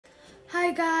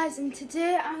Hi guys, and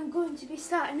today I'm going to be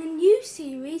starting a new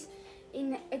series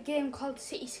in a game called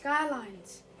City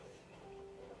Skylines.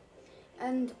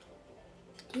 And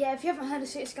yeah, if you haven't heard of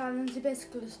City Skylines, you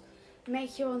basically just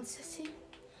make your own city.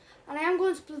 And I am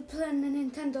going to be playing the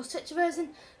Nintendo Switch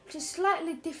version, which is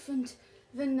slightly different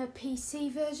than the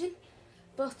PC version,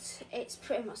 but it's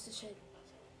pretty much the same.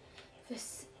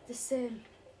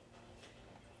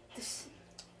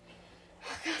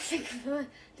 I can't think of the word,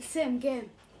 the same game.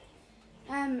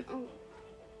 And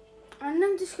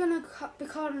I'm just going to be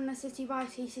calling the city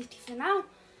YT City for now.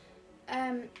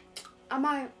 I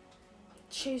might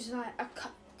choose like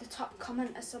the top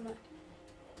comment or something.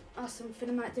 I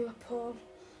might do a poll of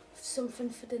something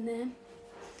for the name.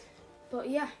 But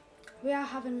yeah, we are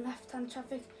having left-hand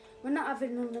traffic. We're not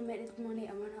having unlimited money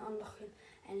and we're not unlocking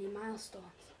any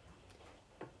milestones.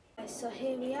 So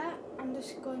here we are. I'm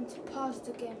just going to pause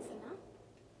the game for now.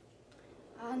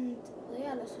 And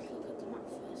yeah, let's just look at the map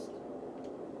first.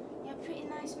 Yeah, pretty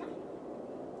nice map.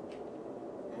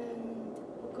 And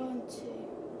we're going to,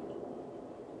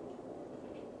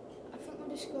 I think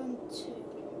we're just going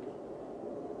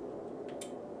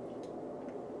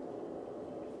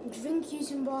to drink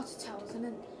using water towers and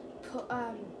then put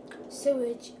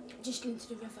sewage just into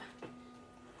the river.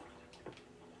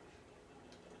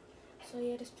 So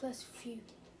yeah, this place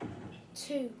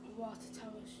two water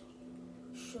towers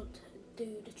should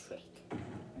do the trick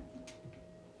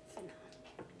for now.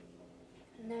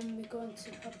 And then we're going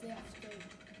to probably have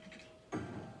to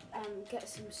get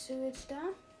some sewage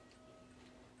down,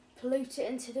 pollute it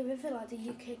into the river like the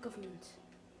UK government.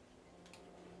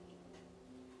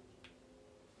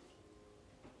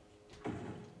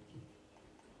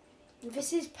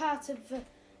 This is part of the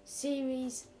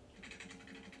series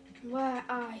where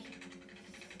I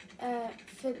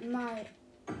for my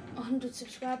 100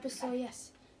 subscribers, so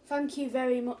yes, thank you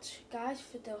very much guys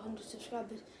for the 100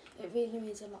 subscribers, it really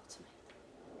means a lot to me.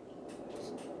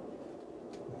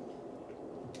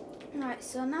 Right,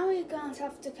 so now we're going to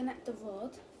have to connect the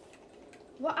road.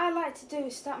 What I like to do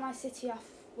is start my city off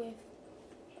with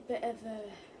a bit of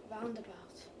a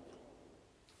roundabout.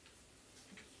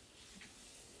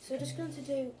 So we're just going to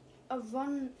do a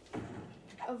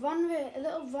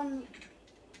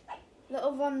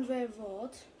little one-way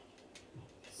road,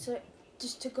 so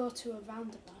just to go to a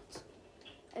roundabout,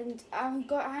 and I'm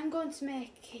going to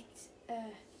make it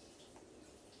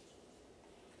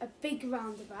a big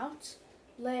roundabout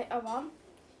later on.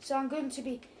 So I'm going to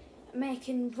be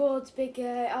making roads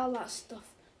bigger, all that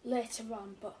stuff later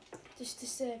on, but just to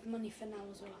save money for now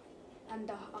as well, and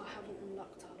I haven't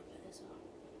unlocked all of it as well.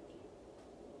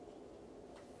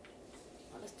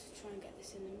 Let's just try and get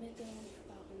this in the middle,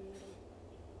 about in the middle.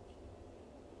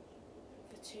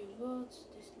 The two roads,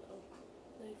 this little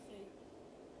blue thing.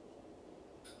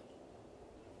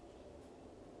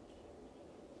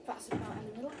 That's about in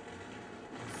the middle.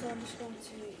 So I'm just going to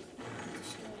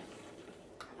destroy.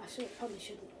 Probably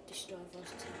shouldn't destroy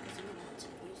those two because I'm not to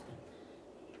use them.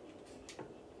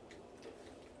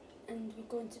 And we're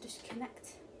going to just connect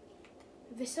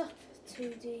this up to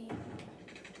the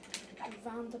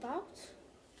roundabout.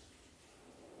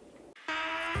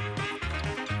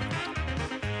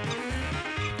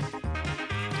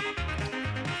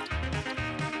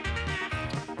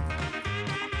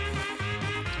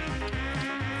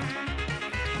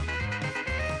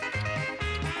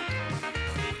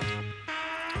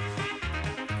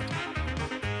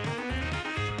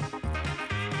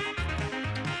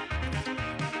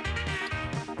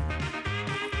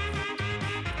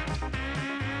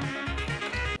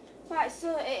 Right,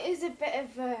 so it is a bit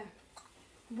of a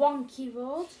wonky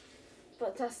road,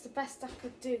 but that's the best I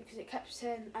could do because it kept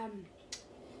saying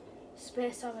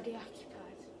space already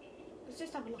occupied. Let's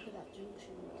just have a look at that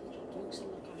junction. What does that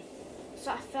junction look like? It's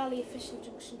like a fairly efficient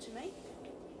junction to me.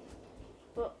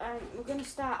 But we're going to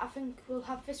start, I think we'll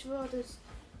have this road as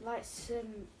like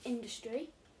some industry,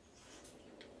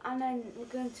 and then we're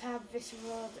going to have this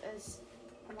road as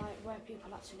like where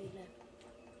people actually live.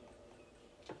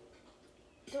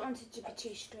 Don't want it to be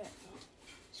too straight though.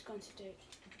 Just going to do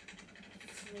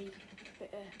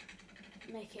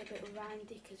make it a bit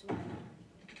windy, because why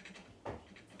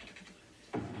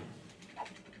not?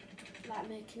 Like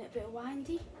making it a bit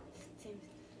windy seems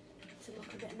to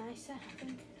look a bit nicer, I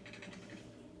think.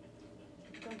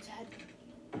 Going to head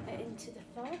into the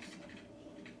forest.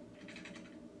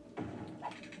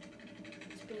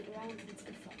 Speed around into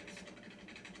the forest.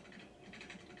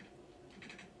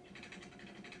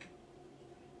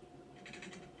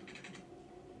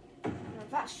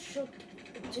 That should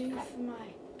do for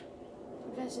my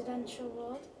residential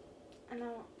road, and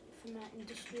now for my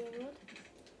industrial road.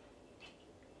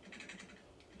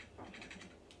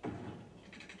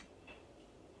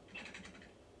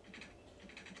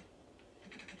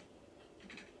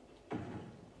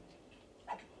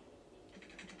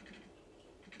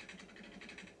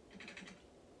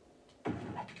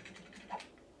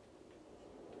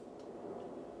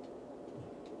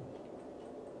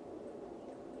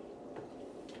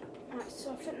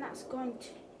 So I think that's going to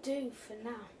do for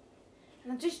now.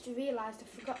 And I just realised I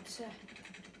forgot to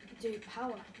do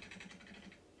power.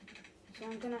 So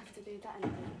I'm going to have to do that in a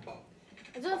minute.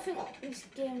 I don't think this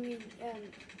game really,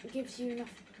 gives you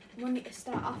enough money to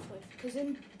start off with, because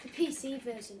in the PC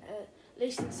version, at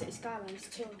least in City Skylines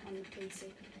 2 on the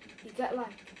PC, you get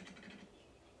like,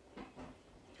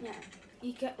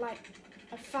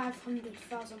 a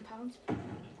 £500,000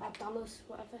 or dollars,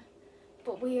 whatever.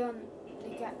 But we only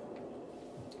get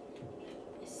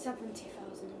 70,000, I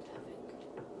think.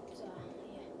 So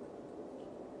yeah,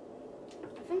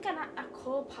 I think a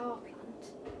coal power plant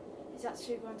is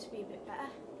actually going to be a bit better.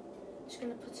 Just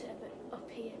going to put it a bit up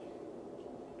here.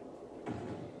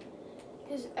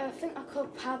 Because I think a coal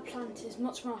power plant is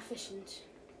much more efficient.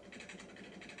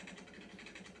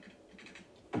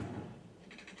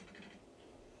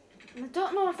 And I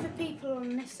don't know if the people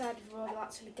on this side of the road will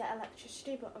actually get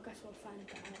electricity, but I guess we'll find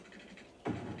that out.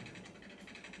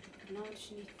 Now I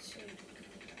just need to...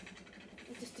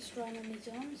 Is this destroying any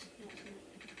zones? No, it's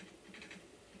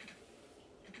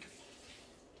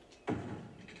not.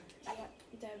 Yeah,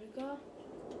 there we go.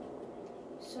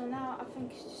 So now I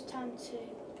think it's just time to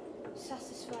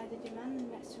satisfy the demand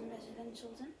and get some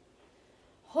residentials in.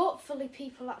 Hopefully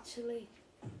people actually...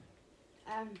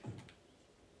 I'm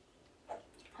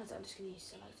just going to use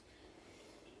salads.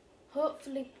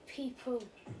 Hopefully people...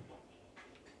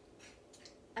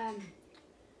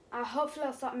 hopefully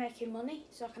I'll start making money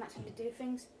so I can actually do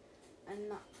things and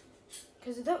not...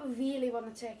 Because I don't really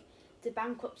want to take the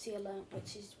bankruptcy loan,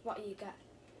 which is what you get.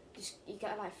 You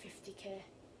get like 50k.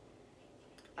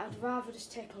 I'd rather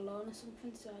just take a loan or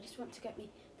something, so I just want to get my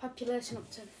population up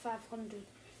to 500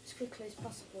 as quickly as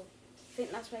possible. I think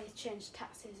that's why you change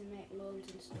taxes and make loans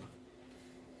and stuff.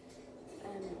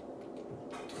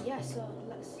 Yeah, so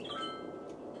let's do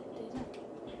that.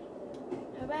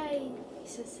 Hooray! It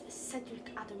says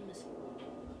Cedric Adams.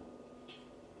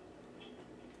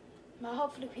 Well,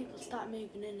 hopefully people start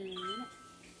moving in a minute.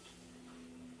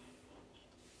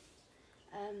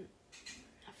 I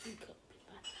think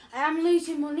I am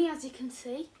losing money, as you can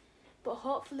see, but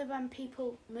hopefully when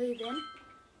people move in,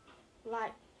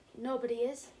 like nobody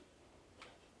is.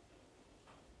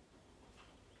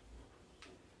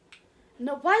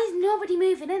 No, why is nobody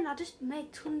moving in? I just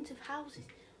made tons of houses.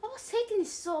 Oh, what's taking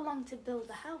so long to build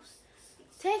a house?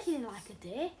 It's taking like a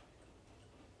day.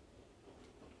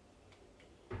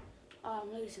 Oh,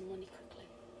 I'm losing money quickly.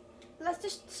 Let's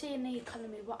just see in the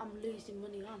economy what I'm losing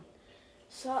money on.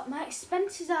 So my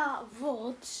expenses are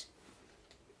roads,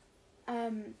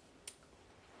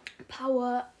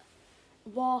 power,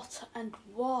 water and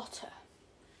water.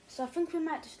 So I think we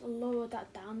might just lower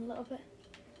that down a little bit.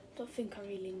 Don't think I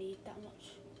really need that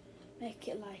much. Make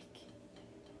it like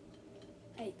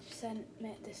 8%,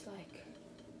 make this like...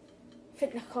 I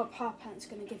think the core power plant's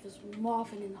going to give us more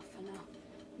than enough for now.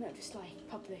 Make this like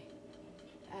probably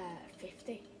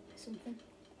 50 or something.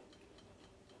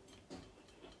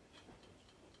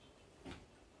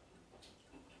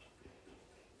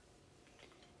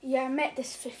 Yeah, I make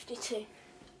this 52.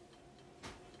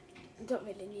 I don't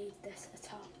really need this at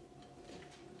all.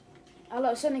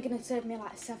 Although it's only going to save me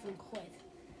like £7.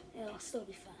 It'll still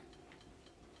be fine.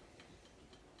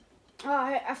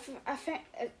 Oh, I think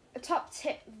a top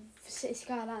tip for City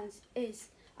Skylines is,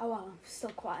 oh well, I'm still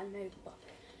quite a noob, but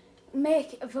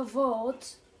make the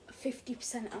roads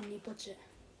 50% on your budget.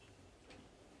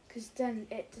 Because then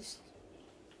it just...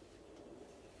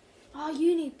 Oh,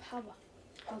 you need power.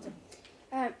 Hold on.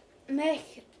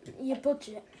 Make your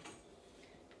budget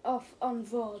on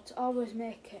roads, always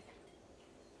make it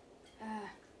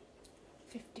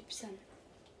 50%.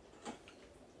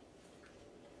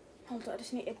 Hold on, I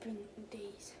just need to bring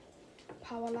these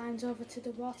power lines over to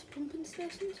the water pumping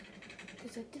stations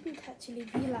because I didn't actually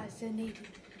realise they needed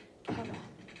power.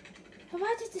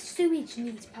 Why does the sewage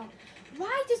need power?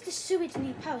 Why does the sewage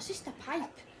need power? It's just a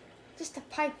pipe. Just a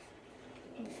pipe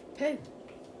with poo.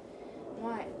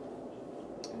 Right,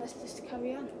 let's just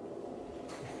carry on.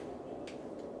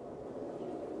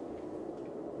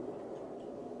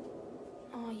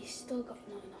 Oh, you still got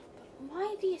not enough power.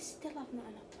 Why do you still have not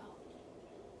enough power?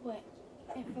 Wait,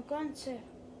 if we're going to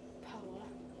power,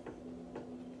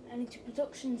 energy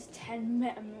production's 10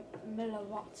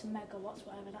 milliwatts, megawatts,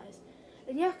 whatever that is.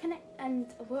 And you're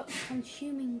and we're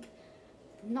consuming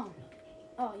none.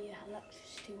 Oh yeah,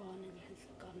 electricity warning has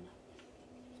gone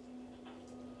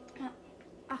now.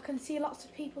 I can see lots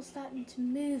of people starting to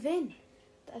move in.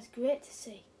 That's great to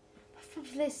see. My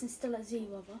population's still at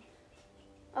 0 though.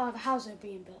 Oh, the houses are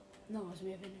being built. No one's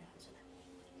moving in actually.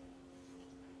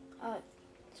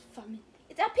 It's famine.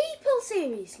 Are people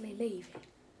seriously leaving?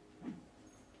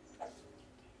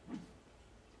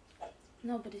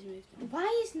 Nobody's moved in.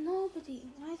 Why is nobody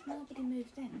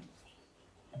moved in?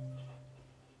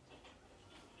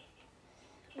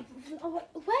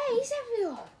 Where is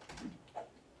everyone?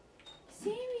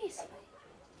 Seriously?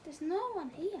 There's no one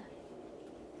here.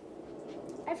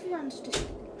 Everyone's just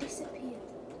disappeared.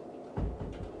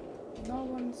 No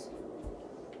one's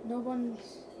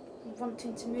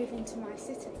wanting to move into my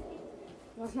city.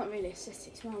 Well, it's not really a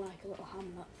city, it's more like a little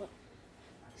hamlet, but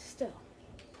still.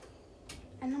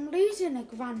 And I'm losing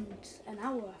 £1,000 an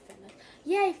hour, I think.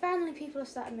 Yay, finally people have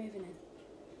started moving in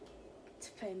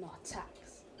to pay more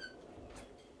tax.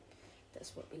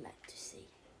 That's what we like to see.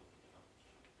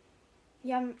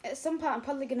 Yeah, at some point I'm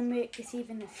probably going to make this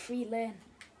even a 3-lane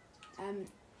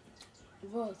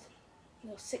road.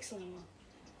 No, 6-lane road.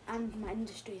 And my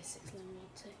industry is 6-lane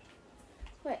road too.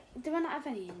 Wait, do I not have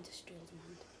any industrial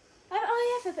demand?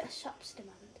 I have a bit of shops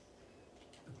demand.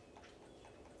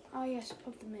 Oh yeah, I should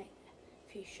probably make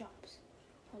a few shops.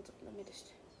 Hold up, let me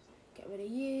just get rid of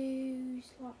you.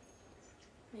 What?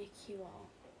 Make you all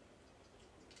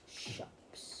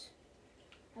shops.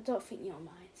 I don't think you'll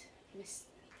mind, miss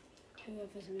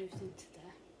whoever's moved into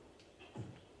there.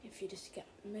 If you just get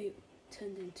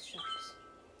turned into shops,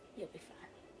 you'll be fine.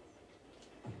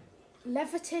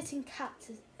 Levitating cats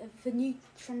is the new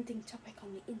trending topic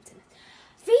on the internet.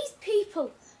 These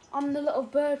people on the little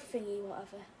bird thingy,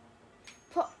 whatever,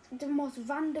 put the most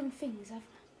random things ever.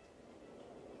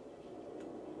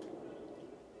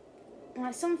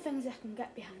 Like some things I can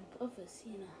get behind, but others,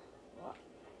 you know, what?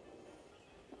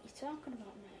 What are you talking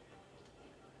about, mate?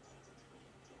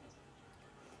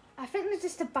 I think they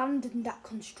just abandoned that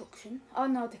construction. Oh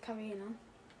no, they're carrying on.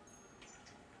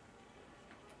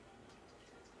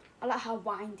 I like how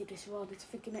windy this road is.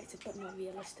 I think it makes it a bit more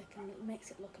realistic and it makes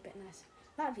it look a bit nice.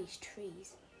 I like these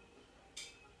trees.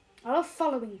 I love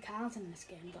following cars in this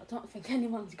game, but I don't think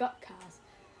anyone's got cars.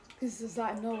 Because there's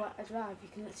like nowhere to drive. You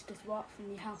can literally just walk from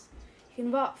your house. You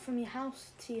can walk from your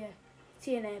house to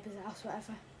your neighbour's house,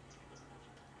 whatever.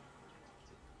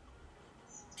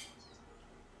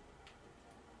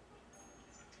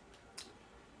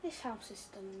 This house is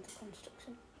still under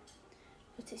construction,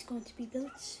 but it's going to be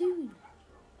built soon.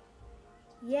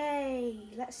 Yay!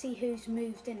 Let's see who's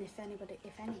moved in, if anybody,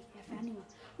 if anyone.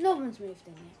 No one's moved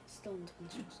in yet. It's still under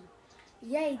construction.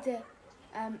 Yay! The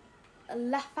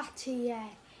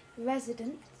Lafayette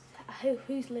resident.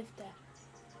 Who's lived there?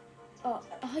 Oh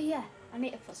yeah. I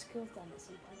need to put schools down at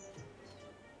some point.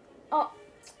 Oh,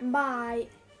 my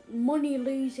money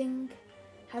losing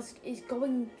is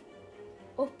going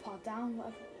up or down,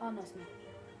 whatever. Oh no, it's not.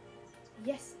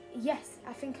 Yes.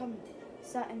 I think I'm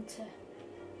starting to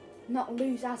not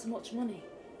lose as much money,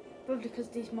 probably because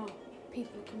there's more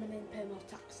people coming in, pay more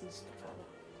tax and stuff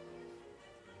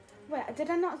like that. Wait, did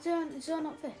I not zone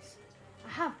up this? I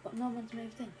have, but no one's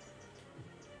moved in.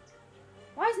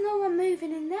 Why is no one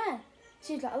moving in there?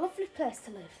 Seems like a lovely place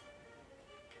to live.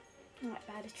 Right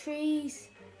by the trees.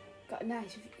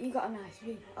 You got a nice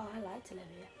view. Oh, I like to live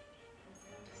here.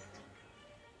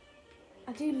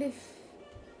 I do live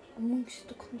amongst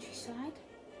the countryside.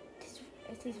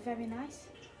 It is very nice.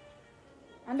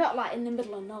 I'm not like in the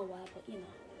middle of nowhere, but you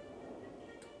know.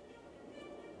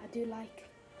 I do like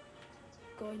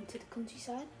going to the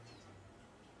countryside.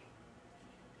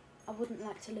 I wouldn't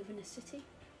like to live in a city.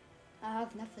 I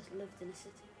have never lived in a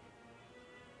city.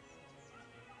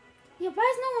 Yeah,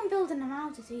 why is no one building them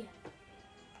houses here?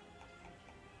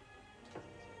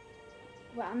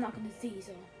 Well, I'm not going to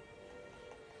Z-zone.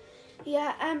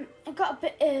 Yeah, I got a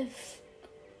bit of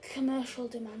commercial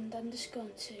demand. I'm just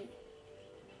going to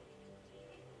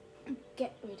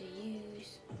get rid of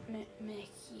yous, make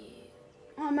you...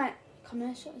 Oh, mate,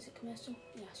 commercial? Is it commercial?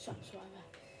 Yeah, shops, whatever.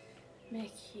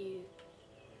 Make you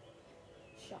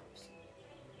shops.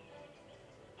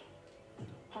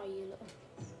 Oh, you little...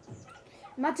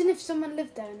 Imagine if someone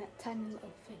lived there in that tiny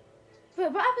little thing.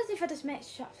 But what happens if I just make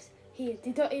shops here?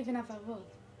 They don't even have a road.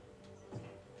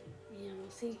 Yeah, we'll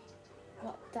see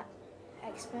what that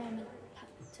experiment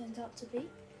turns out to be.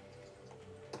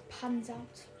 Pans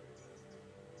out.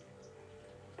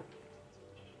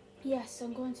 Yes,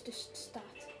 I'm going to just start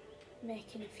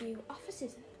making a few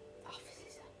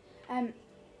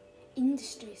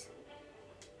industries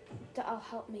that'll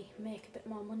help me make a bit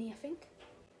more money, I think.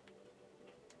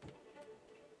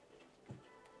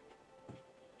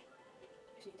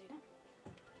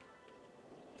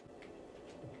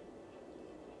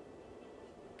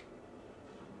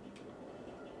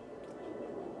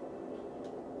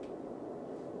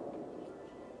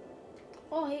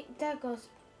 Oh, there goes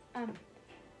a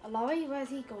lorry. Where's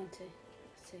he going to?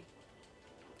 Let's see.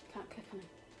 Can't click on him.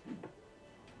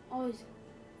 Oh, he's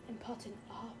importing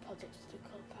our projects to the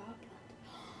coal power plant.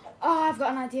 Oh, I've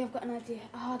got an idea.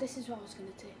 Oh, this is what I was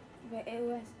going to do. Wait, it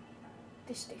was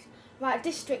districts. Right,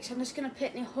 districts. I'm just going to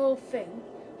put the whole thing,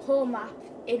 whole map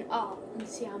in art and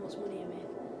see how much money I make.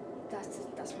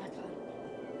 That's my plan.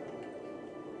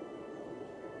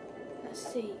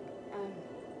 Let's see.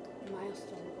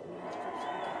 Milestone.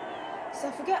 So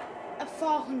if I get a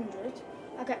 400,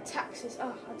 I get taxes.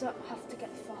 Oh, I don't have to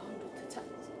get 400 to tax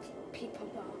people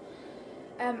bar.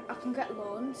 I can get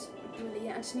loans.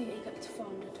 Brilliant. I just need to get to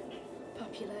 400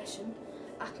 population.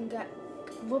 I can get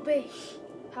rubbish,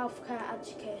 healthcare,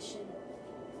 education,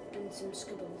 and some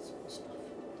skibbles and stuff.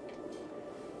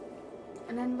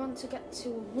 And then once I get to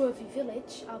a worthy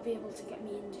village, I'll be able to get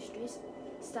me industries,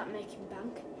 start making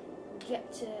bank,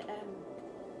 get to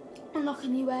unlock a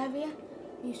new area,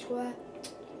 new square,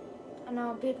 and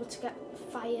I'll be able to get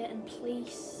fire and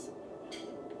police.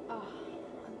 Oh,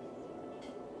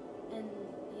 and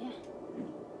yeah,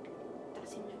 that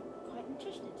seems quite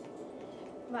interesting.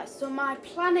 Right, so my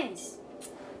plan is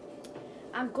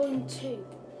I'm going to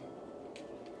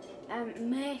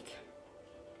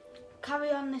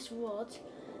carry on this road,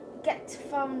 get to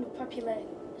 400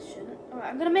 population. Alright,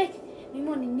 I'm going to make my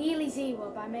money nearly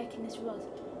zero by making this road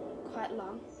quite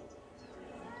long.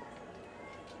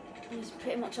 Use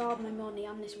pretty much all my money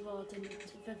on this road and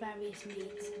for various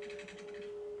needs.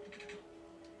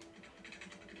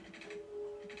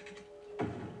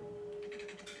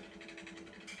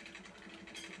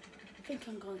 I think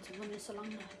I'm going to run this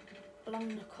along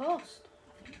the coast.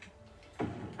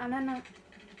 And then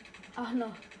oh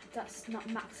no, that's not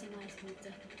maximising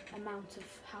the amount of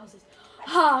houses.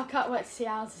 Oh, I can't wait to see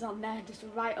houses on there, just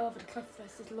right over the cliff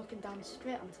face, just looking down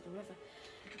straight onto the river.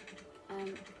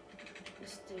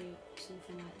 Let's do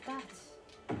something like that.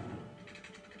 And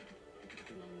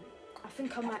then I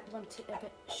think I might want it a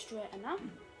bit straighter now.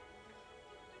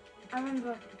 I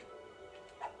remember.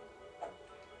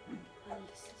 And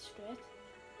this is straight.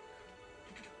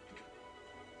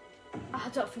 I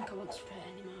don't think I want straight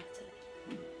anymore actually.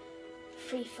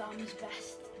 Freeform is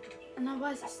best. And now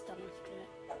why is it still on straight?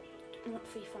 I want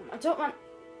freeform. I don't want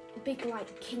big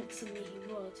like kinks in the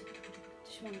road.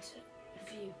 Just want a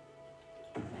few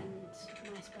bends,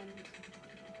 nice bends.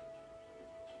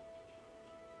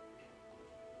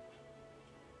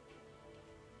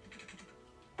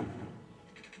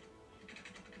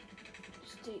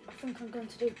 I think I'm going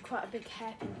to do quite a big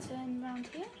hairpin turn around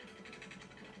here.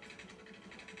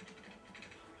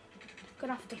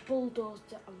 Gonna have to bulldoze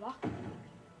a rock,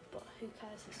 but who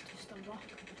cares, it's just a rock.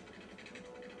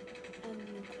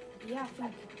 And yeah, I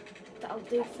think that'll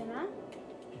do for now.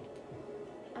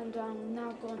 And I'm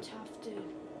now going to have to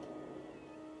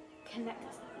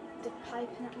connect the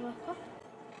pipe network up.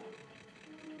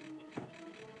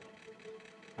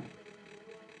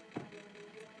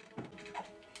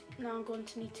 Now I'm going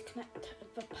to need to connect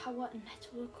the power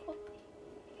network up.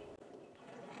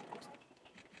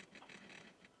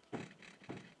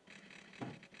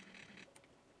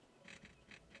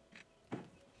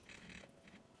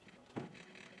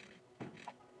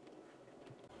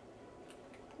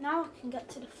 Now I can get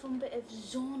to the fun bit of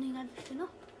zoning everything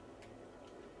up.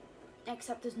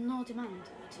 Except there's no demand,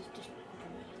 which is just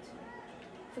great.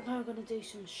 I think I'm going to do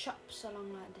some shops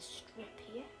along like the strip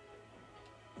here.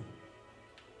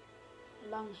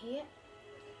 Along here.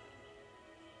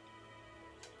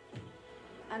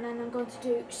 And then I'm going to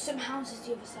do some houses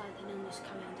the other side and then just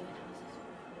carry on doing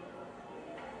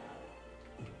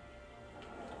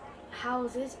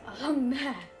houses. Houses along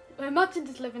there. Well, imagine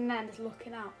just living there and just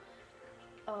looking out.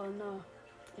 Oh no.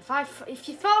 If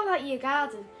you fall out your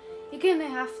garden, you're going to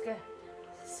have to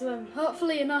swim.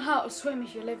 Hopefully you know how to swim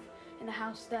if you live in a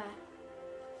house there.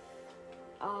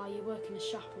 Or you work in a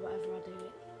shop or whatever I do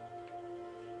it.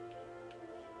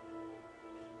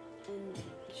 And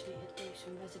just need to do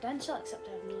some residential, except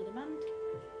I have no demand.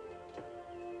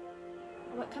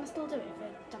 What can I still do it if I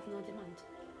have no demand?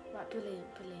 Right,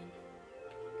 brilliant, brilliant.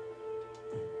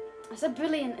 I said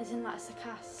brilliant as in like a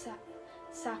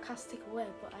sarcastic way,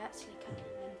 but I actually kind of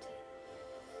meant it.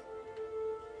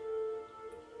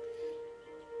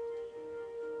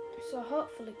 So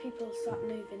hopefully people will start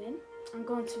moving in. I'm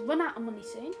going to run out of money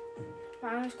soon.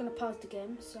 Right, I'm just going to pause the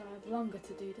game so I have longer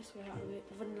to do this without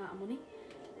running out of money.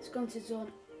 It's going to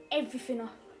zone everything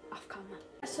off camera.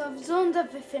 So I've zoned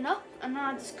everything up and now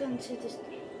I'm just going to just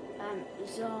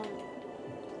zone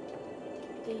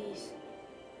these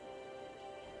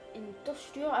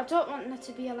industrial. I don't want there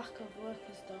to be a lack of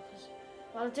workers though, because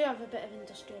well, I do have a bit of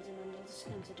industrial demand. I'm just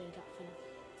going to do that for now.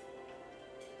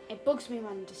 It bugs me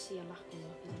when I just see a lack of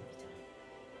workers every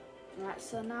time. Right,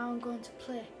 so now I'm going to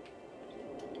play.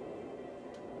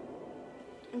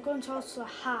 I'm going to also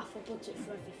half a budget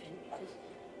for everything because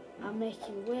I'm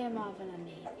making way more than I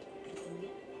need at the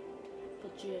minute.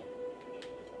 Budget.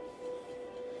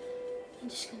 I'm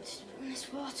just going to bring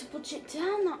this water budget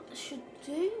down, that should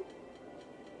do.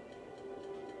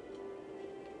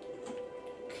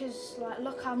 Because, like,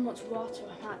 look how much water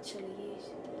I'm actually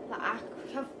using. Like, I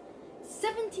have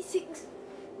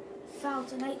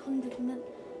 76,800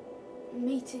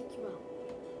 metre, well,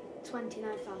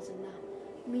 29,000 now,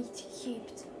 metre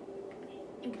cubed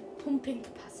in pumping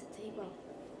capacity, well,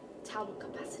 tower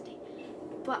capacity.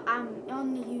 But I'm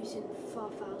only using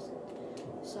 4,000,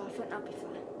 so I think that'll be fine.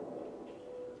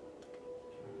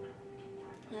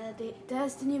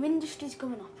 There's the new industries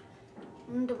coming up. I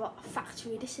wonder what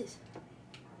factory this is.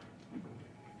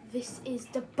 This is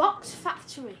the box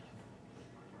factory.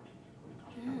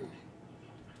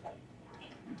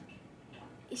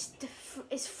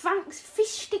 It's Frank's fish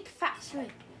stick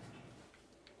factory.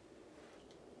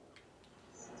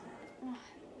 Oh,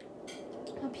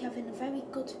 hope you're having a very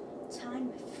good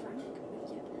time with Frank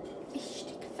with your fish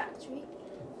stick factory.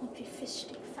 Hope your fish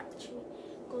stick factory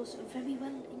goes very well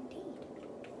indeed.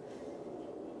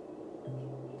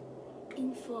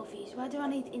 Info views. Why do I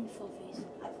need info views?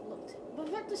 I've looked. But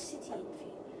what does city info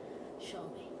show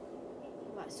me?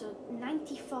 Right, so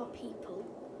 94 people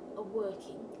are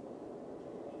working.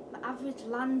 The average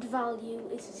land value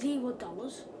is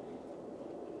 $0,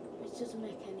 which doesn't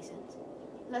make any sense.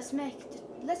 Let's make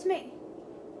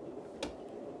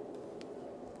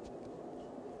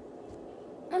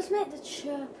the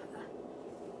chirper.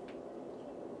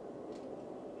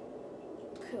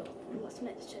 Cool. Let's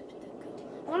make the chirper cool.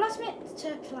 Well, let's make the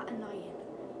chirper like annoying,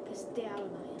 because they are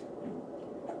annoying.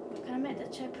 But can I make the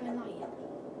chirper annoying?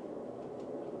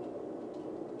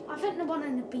 I think the one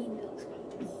in the bean looks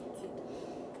quite cute.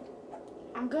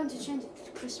 I'm going to change it to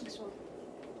the Christmas one.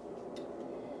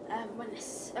 When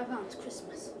it's around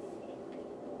Christmas.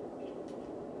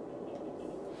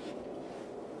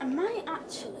 I might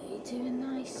actually do a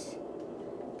nice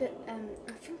bit, I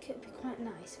think it would be quite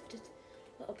nice if I did a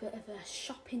little bit of a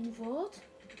shopping road.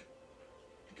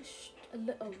 Just a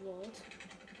little road.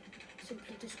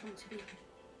 Simply just going to be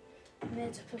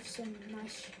made up of some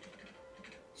nice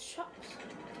shops.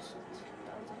 Just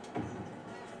that'll do.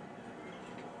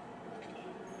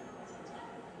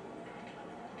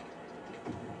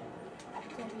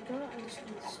 There we go. I'm just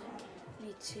going to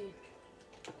need to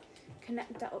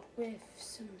connect that up with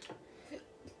some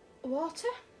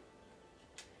water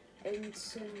and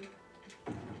some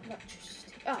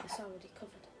electricity. Oh, it's already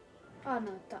covered. Oh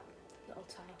no, that little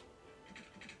tile.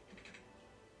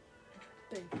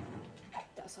 Boom.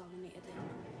 That's all I need to do.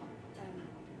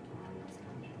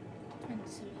 And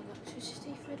some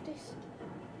electricity for this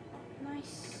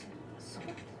nice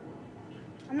spot.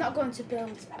 I'm not going to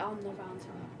build on the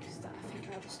roundabout because I think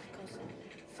that'll just cause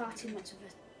far too much of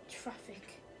a traffic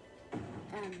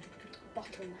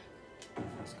bottleneck. I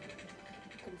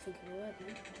couldn't think of a word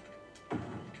now.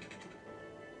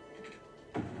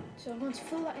 So I'm going to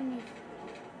fill that in with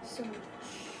some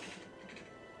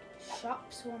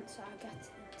shops once I get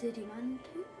the demand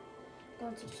to. I'm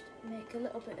going to just make a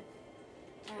little bit of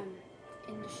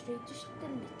industry, just a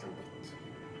little bit,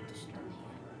 just down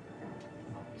here.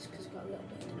 Just because I've got a little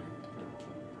bit of demand.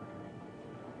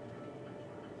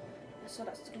 So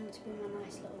that's going to be my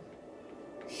nice little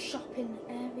shopping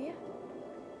area.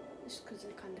 Just because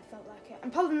I kind of felt like it.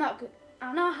 I'm probably not good.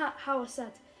 I know how I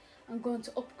said I'm going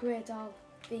to upgrade all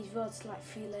these roads to like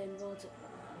 3-lane roads at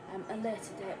a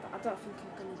later date, but I don't think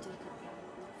I'm going to do that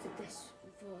for this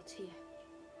road here.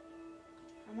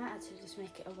 I might actually just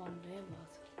make it a one-way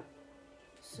road.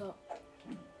 So,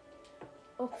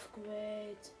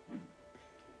 upgrade,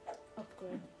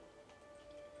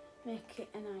 make it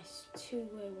a nice 2-way,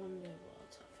 1-way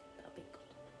road. I think that'll be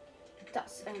good.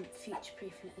 That's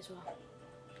future-proofing it as well.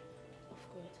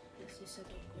 Upgrade. Let's just say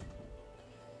upgrade.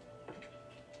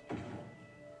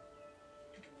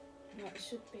 Right, it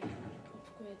should be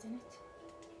upgrading it.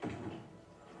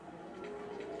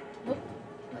 Nope.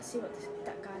 Let's see what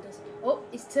that guy does. Oh,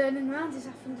 he's turning around. He's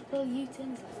having to pull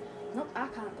U-turns. Nope, I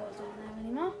can't go down there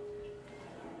anymore.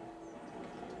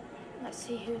 Let's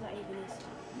see who that even is.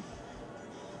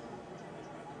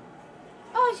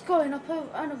 Oh, he's going up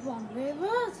on a one-way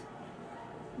road.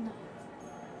 No.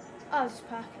 Oh, it's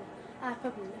parking. I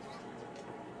probably live.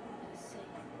 Let's see.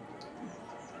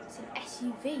 It's an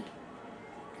SUV.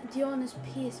 The owner's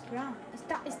Pierce Brown. Is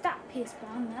that Pierce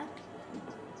Brown there?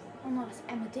 Oh no, it's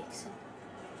Emma Dixon.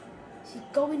 She's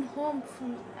going home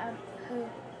from her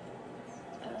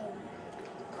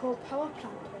coal power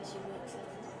plant where she works at.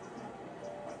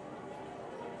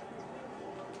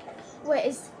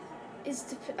 Wait,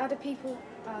 are the people?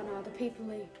 Oh no, the people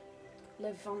who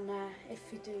live on there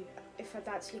if it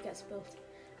actually gets built.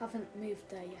 Haven't moved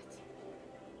there yet.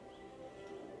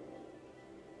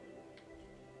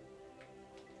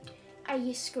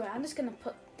 Screw it, I'm just gonna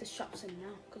put the shops in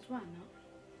now, because why not?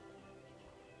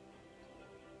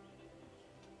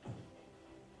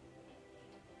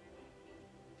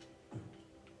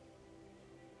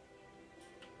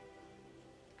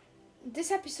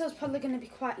 This episode's probably going to be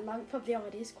quite long, probably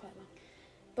already is quite long,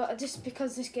 but just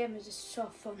because this game is just so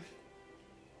fun,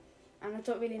 and I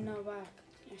don't really know where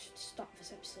I should stop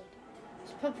this episode. I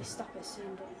should probably stop it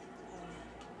soon, but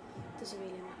it doesn't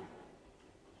really matter.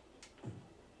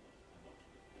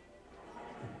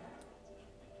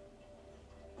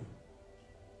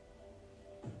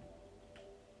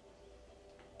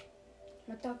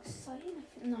 My dog's sighing.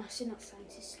 No, she's not sighing,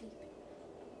 she's sleeping.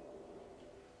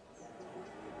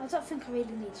 I don't think I really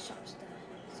need shops there,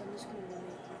 so I'm just going to remove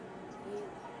you.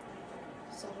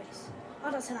 Sorry.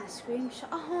 Oh, that's an ice cream shop.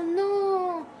 Oh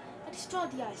no! I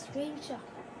destroyed the ice cream shop.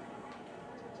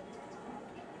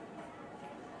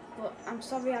 But I'm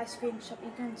sorry, ice cream shop,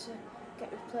 you're going to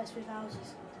get replaced with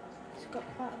houses. It's got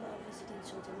quite a lot of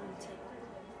residential demand too.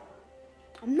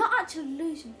 I'm not actually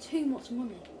losing too much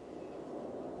money.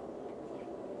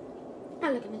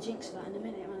 I'm going to jinx that in a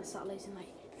minute when I start losing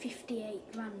like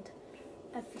 58 grand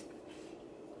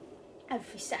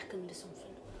every second or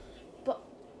something. But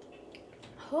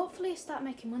hopefully I start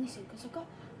making money soon, because I've got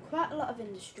quite a lot of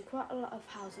industry, quite a lot of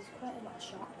houses, quite a lot of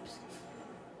shops.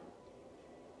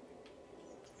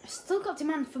 I've still got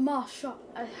demand for more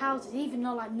houses, even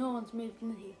though like no one's moved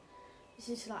in here. This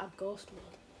is like a ghost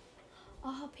world.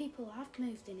 Oh, people have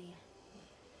moved in here.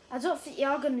 I don't think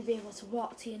you're going to be able to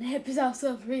walk to your neighbour's house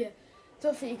over here. I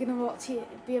don't think you're going to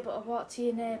be able to walk to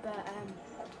your neighbour,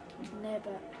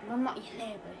 well, not your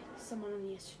neighbour, someone on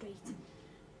your street.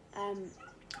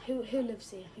 Who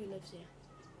lives here? Who lives here?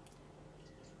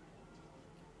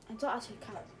 I don't actually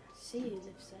can't see who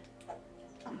lives there.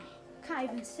 Oh,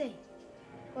 can't even see.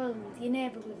 Well, your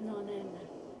neighbour with no name then.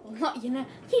 Well, not your neighbour.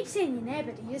 I keep saying your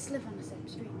neighbour, you just live on the same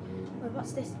street. Wait,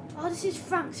 what's this? Oh, this is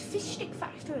Frank's Fish Stick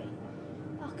Factory.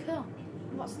 Oh, cool.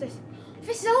 What's this?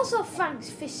 This is also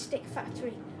Frank's Fish Stick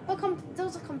Factory.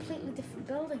 Those are completely different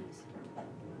buildings.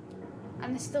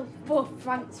 And they're still both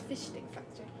Frank's Fish Stick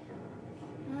Factory.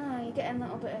 Ah, you're getting a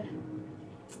little bit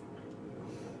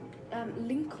of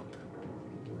link up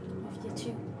of your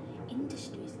two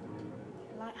industries.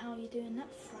 I like how you're doing that,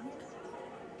 Frank.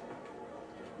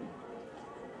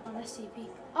 Oh, let's see.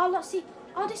 Oh, let's see.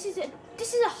 Oh, this is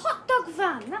a hot dog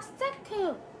van. That's that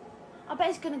cool. I bet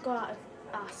it's gonna go out of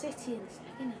our city in a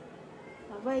second, isn't it?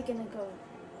 Now, where are you gonna go?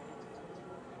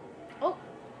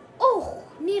 Oh,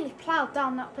 nearly ploughed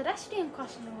down that pedestrian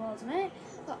crossing the roads, mate.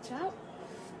 Watch out.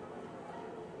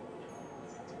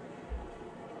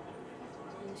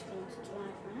 I'm just going to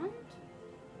drive around.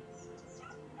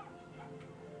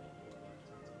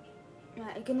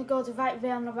 Right, are you gonna go the right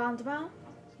way on the roundabout?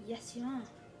 Yes, you are.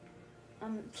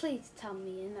 Please tell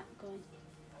me you're not going.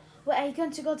 Wait, are you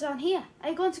going to go down here? Are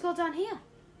you going to go down here?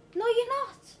 No, you're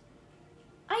not.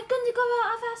 Are you going to go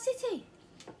out of our city?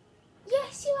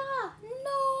 Yes, you are.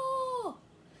 No.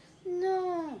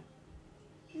 No.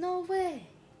 No way.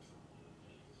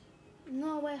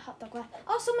 No way, hot dog.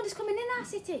 Oh, somebody's coming in our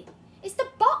city. It's the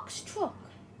box truck.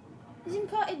 He's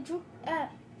imported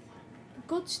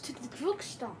goods to the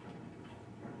drugstore.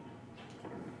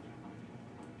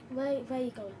 Where are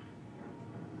you going?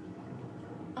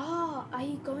 Oh, are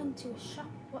you going to a shop?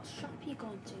 What shop are you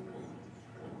going to, man?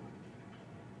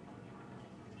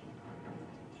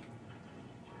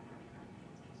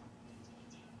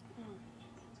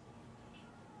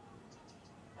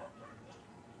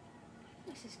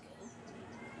 This is cool.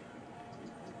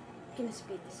 I'm gonna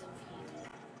speed this up for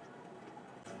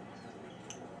you.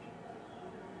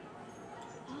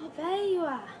 Oh, there you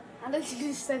are. I literally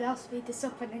just said I'll speed this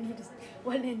up and then you just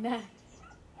went in there.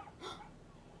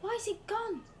 Why is it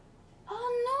gone? Oh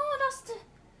no,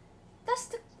 that's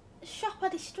the shop I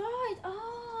destroyed.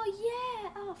 Oh yeah.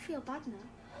 Oh, I feel bad now.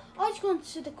 Oh, he's going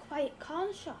to the quiet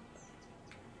corner shop.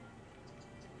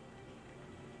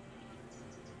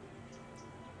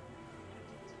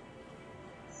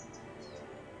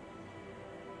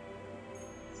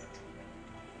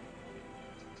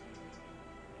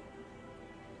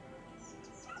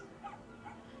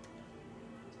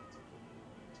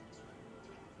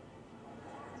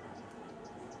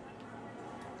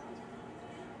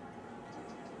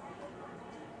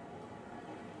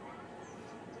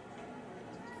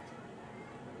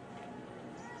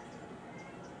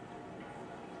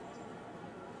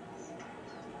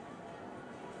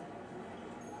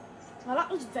 Well,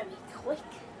 that was very quick.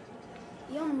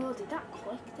 He unloaded that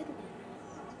quick, didn't he?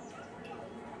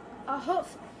 I hope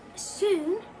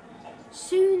soon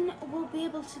we'll be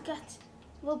able to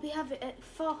have it at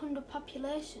 400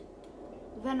 population.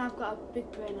 Then I've got a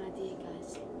big brain idea,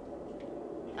 guys.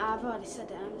 I've already said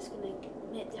it, I'm just going to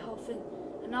make the whole thing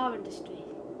an art industry.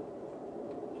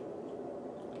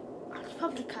 I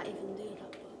probably can't even do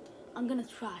that, but I'm going to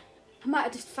try. I might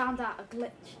have just found out a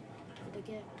glitch for the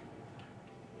game.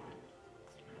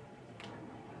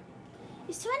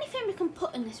 Is there anything we can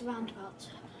put in this roundabout to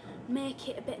make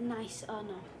it a bit nice? Oh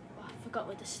no, oh, I forgot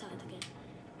where this started again.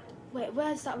 Wait,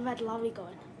 where's that red lorry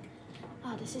going?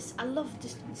 Oh, I love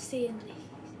just seeing these.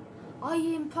 Are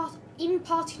you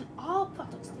importing all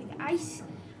products to the ice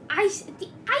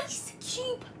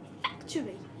cube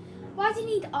factory? Why do you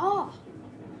need ore?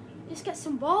 Just get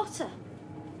some water.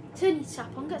 Turn your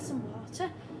tap on, get some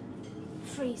water.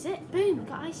 Freeze it, boom, we've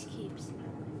got ice cubes.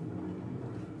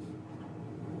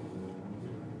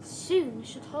 Soon we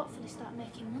should hopefully start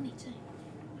making money too.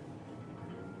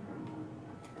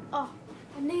 Oh,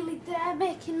 we're nearly there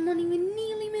making money, we're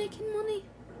nearly making money.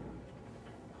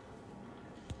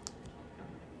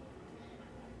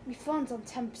 My phone's on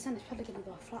 10%, it's probably going to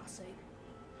go flat soon.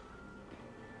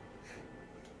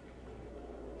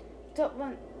 Don't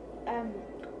want,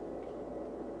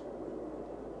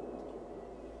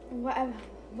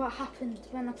 what happened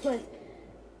when I played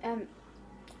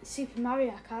Super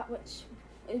Mario Kart, which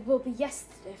it will be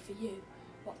yesterday for you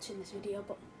watching this video,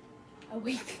 but a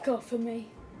week ago for me.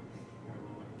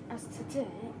 As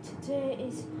today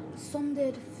is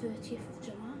Sunday the 30th of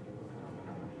July.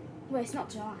 Well, it's not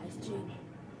July, it's June.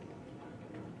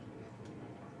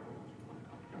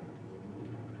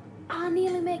 Ah,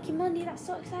 nearly making money, that's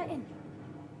so exciting.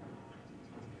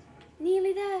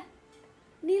 Nearly there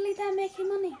making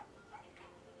money.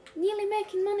 Nearly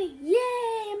making money,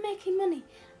 yay, I'm making money.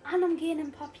 And I'm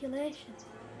gaining population.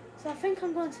 So I think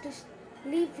I'm going to just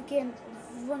leave the game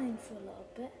running for a little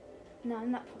bit. No,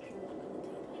 I'm not probably not going to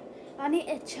do that. I need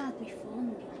to charge my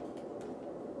phone now.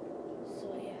 So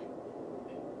yeah.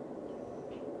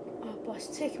 Oh boy, it's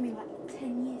taken me like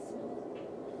 10 years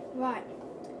now. Right.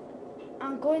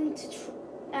 I'm going to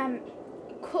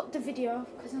cut the video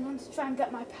because I'm going to try and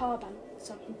get my power bank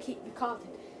so I can keep recording.